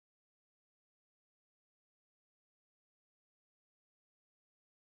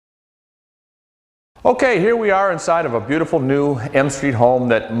Okay, here we are inside of a beautiful new MStreet home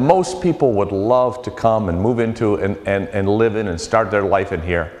that most people would love to come and move into and live in and start their life in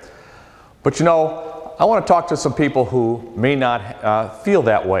here. But you know, I want to talk to some people who may not feel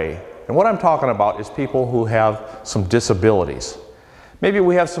that way. And what I'm talking about is people who have some disabilities. Maybe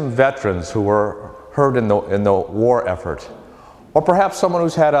we have some veterans who were hurt in the war effort. Or perhaps someone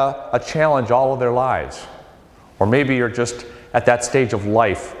who's had a challenge all of their lives. Or maybe you're just at that stage of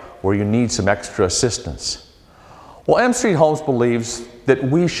life where you need some extra assistance. Well, MStreet Homes believes that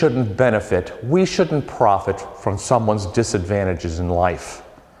we shouldn't benefit, we shouldn't profit from someone's disadvantages in life.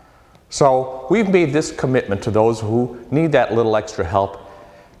 So we've made this commitment to those who need that little extra help.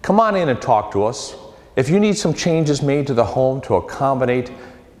 Come on in and talk to us. If you need some changes made to the home to accommodate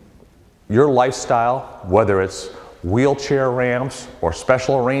your lifestyle, whether it's wheelchair ramps or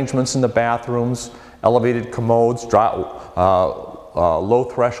special arrangements in the bathrooms, elevated commodes, low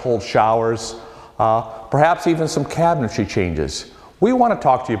threshold showers, perhaps even some cabinetry changes. We want to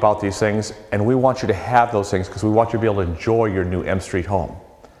talk to you about these things, and we want you to have those things because we want you to be able to enjoy your new MStreet home.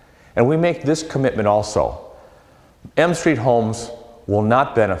 And we make this commitment also. MStreet Homes will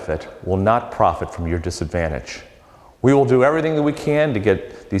not benefit, will not profit from your disadvantage. We will do everything that we can to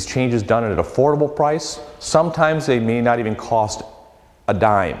get these changes done at an affordable price. Sometimes they may not even cost a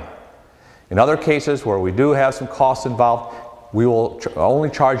dime. In other cases where we do have some costs involved, we will only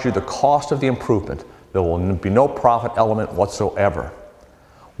charge you the cost of the improvement. There will be no profit element whatsoever.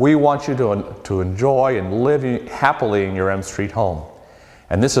 We want you to enjoy and live happily in your MStreet home.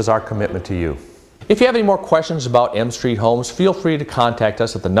 And this is our commitment to you. If you have any more questions about MStreet Homes, feel free to contact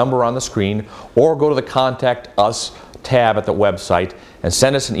us at the number on the screen or go to the Contact Us tab at the website and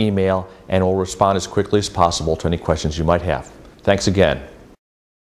send us an email, and we'll respond as quickly as possible to any questions you might have. Thanks again.